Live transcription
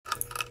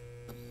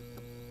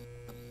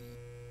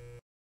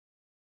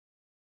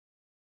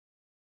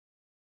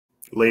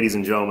Ladies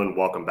and gentlemen,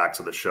 welcome back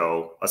to the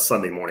show. A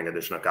Sunday morning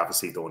edition of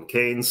Cafecito and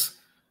Canes.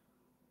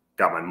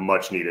 Got my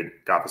much needed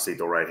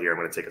cafecito right here. I'm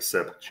going to take a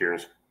sip.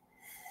 Cheers.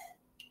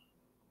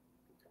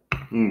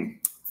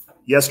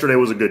 Yesterday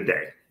was a good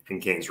day in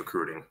Canes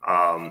recruiting.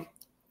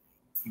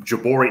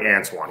 Jaboree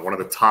ANTOINE, one of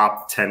the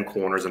top 10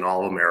 corners in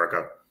all of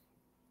America,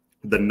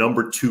 the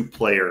number 2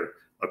 player,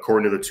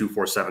 according to the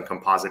 247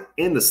 composite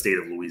in the state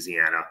of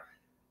Louisiana,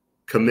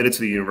 committed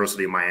to the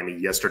University of Miami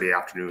yesterday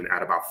afternoon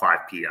at about 5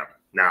 p.m.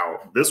 Now,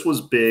 this was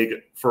big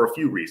for a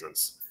few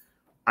reasons.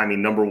 I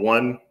mean, number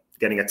one,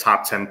 getting a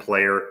top 10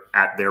 player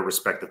at their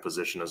respective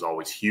position is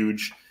always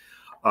huge.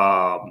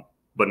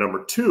 But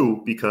number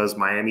two, because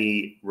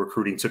Miami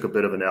recruiting took a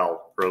bit of an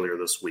L earlier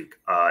this week,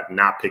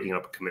 not picking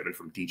up a commitment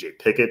from DJ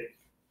Pickett,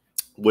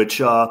 which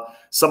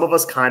some of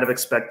us kind of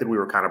expected. We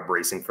were kind of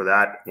bracing for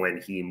that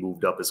when he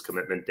moved up his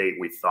commitment date.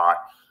 We thought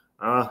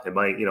it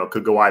might,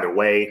 could go either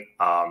way.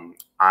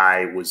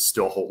 I was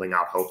still holding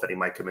out hope that he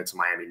might commit to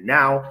Miami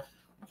now.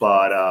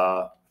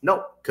 But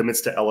no, commits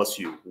to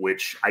LSU,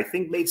 which I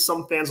think made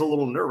some fans a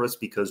little nervous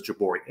because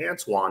Jaboree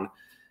ANTOINE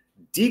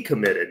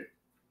decommitted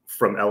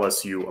from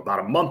LSU about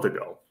a month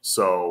ago.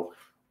 So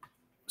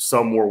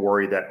some were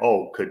worried that,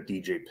 could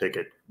DJ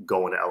Pickett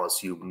go into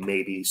LSU,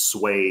 maybe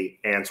sway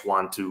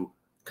ANTOINE to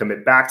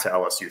commit back to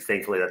LSU.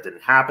 Thankfully, that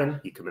didn't happen.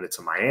 He committed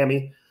to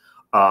Miami.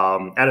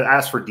 And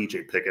as for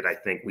DJ Pickett, I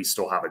think we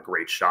still have a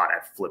great shot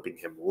at flipping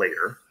him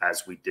later,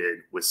 as we did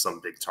with some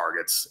big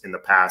targets in the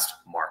past,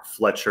 Mark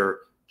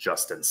Fletcher,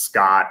 Justin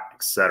Scott,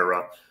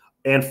 etc.,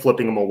 and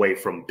flipping them away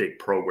from big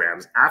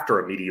programs after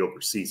a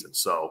mediocre season.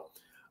 So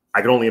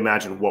I can only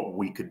imagine what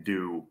we could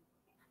do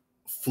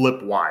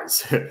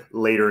flip-wise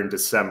later in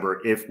December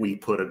if we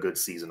put a good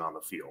season on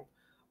the field.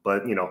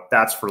 But,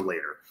 that's for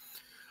later.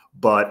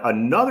 But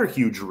another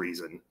huge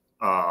reason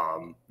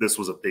this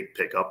was a big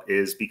pickup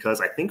is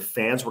because I think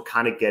fans were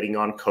kind of getting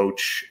on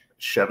Coach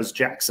Chevis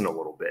Jackson a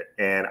little bit.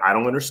 And I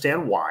don't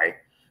understand why,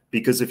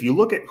 because if you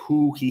look at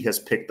who he has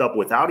picked up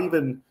without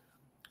even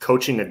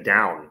coaching it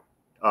down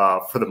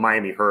for the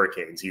Miami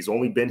Hurricanes. He's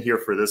only been here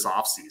for this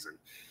offseason.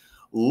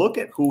 Look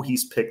at who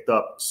he's picked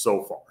up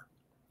so far.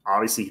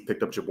 Obviously, he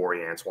picked up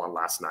Jaboree ANTOINE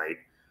last night.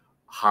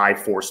 High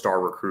 4-star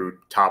recruit,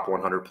 top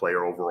 100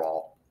 player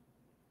overall.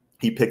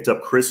 He picked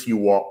up Chris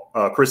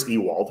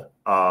Ewald,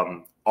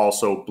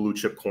 also blue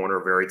chip corner,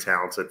 very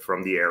talented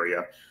from the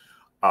area.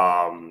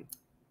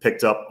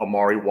 Picked up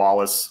Amari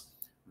Wallace,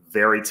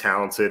 very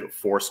talented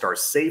 4-star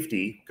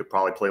safety, could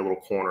probably play a little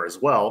corner as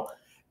well.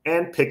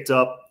 And picked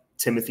up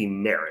Timothy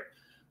Merritt.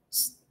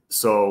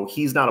 So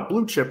he's not a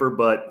blue chipper,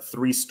 but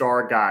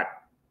 3-star, got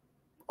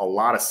a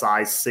lot of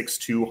size,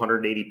 6'2",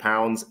 180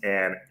 pounds,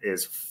 and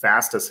is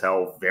fast as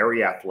hell,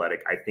 very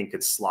athletic. I think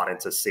could slot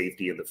into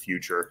safety in the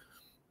future,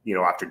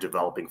 after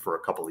developing for a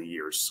couple of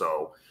years.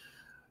 So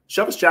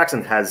Chevis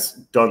Jackson has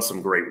done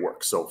some great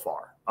work so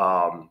far.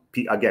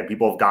 Again,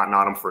 people have gotten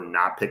on him for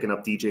not picking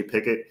up DJ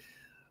Pickett.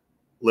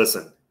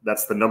 Listen,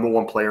 that's the number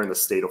 1 player in the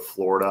state of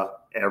Florida.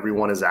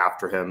 Everyone is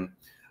after him.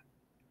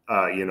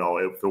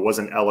 If it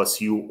wasn't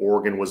LSU,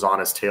 Oregon was on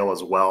his tail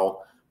as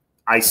well.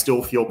 I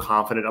still feel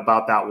confident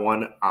about that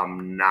one.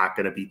 I'm not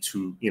going to be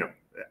too,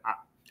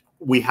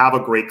 we have a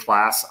great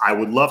class. I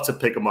would love to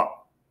pick him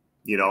up.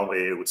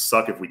 It would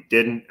suck if we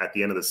didn't at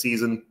the end of the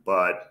season,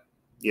 but,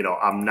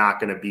 I'm not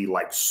going to be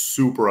like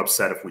super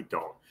upset if we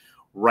don't.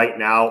 Right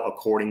now,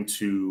 according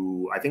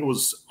to, I think it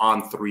was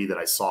On3 that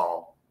I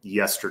saw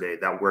yesterday,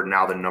 that we're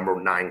now the number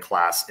 9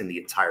 class in the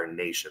entire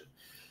nation.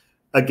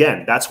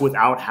 Again, that's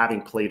without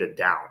having played it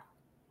down.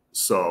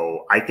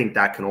 So I think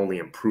that can only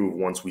improve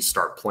once we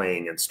start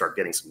playing and start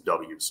getting some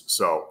W's.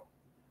 So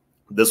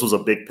this was a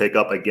big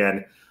pickup.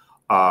 Again,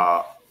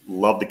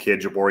 love the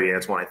kid. Jaboree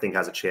ANTOINE, I think,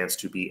 has a chance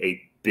to be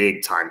a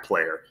big-time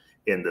player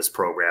in this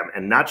program.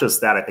 And not just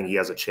that, I think he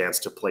has a chance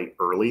to play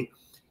early.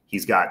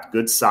 He's got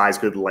good size,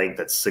 good length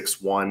at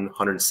 6'1",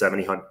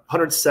 170,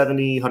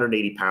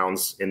 180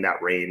 pounds, in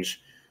that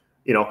range.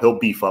 He'll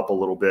beef up a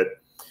little bit.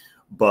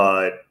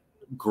 But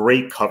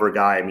great cover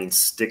guy. I mean,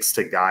 sticks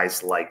to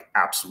guys like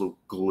absolute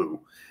glue.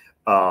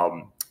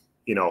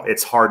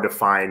 It's hard to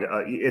find.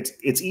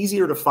 It's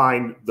easier to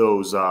find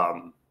those,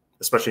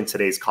 especially in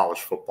today's college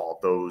football,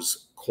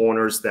 those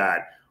corners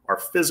that are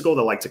physical,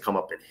 that like to come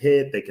up and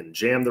hit. They can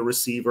jam the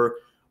receiver.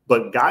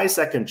 But guys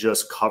that can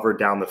just cover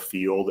down the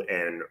field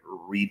and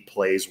read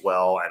plays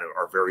well and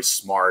are very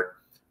smart,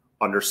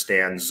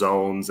 understand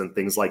zones and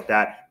things like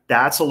that,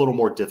 that's a little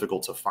more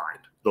difficult to find.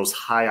 Those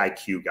high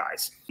IQ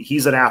guys.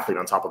 He's an athlete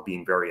on top of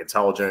being very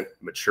intelligent,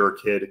 mature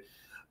kid.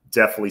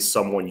 Definitely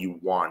someone you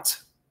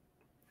want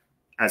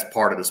as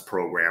part of this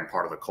program,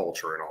 part of the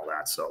culture and all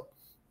that. So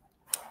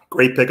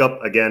great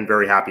pickup. Again,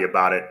 very happy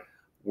about it.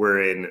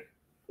 We're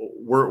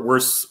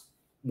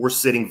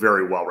sitting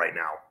very well right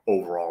now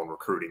overall in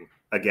recruiting.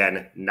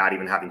 Again, not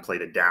even having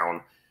played it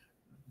down.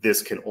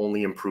 This can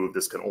only improve.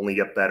 This can only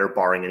get better,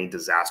 barring any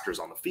disasters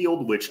on the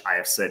field, which I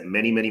have said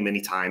many, many, many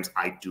times.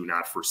 I do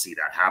not foresee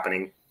that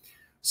happening.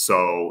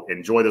 So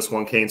enjoy this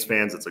one, Canes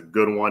fans. It's a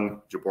good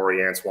one.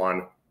 Jaboree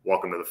ANTOINE,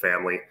 welcome to the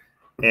family.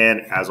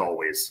 And as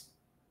always,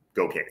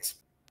 Go Canes.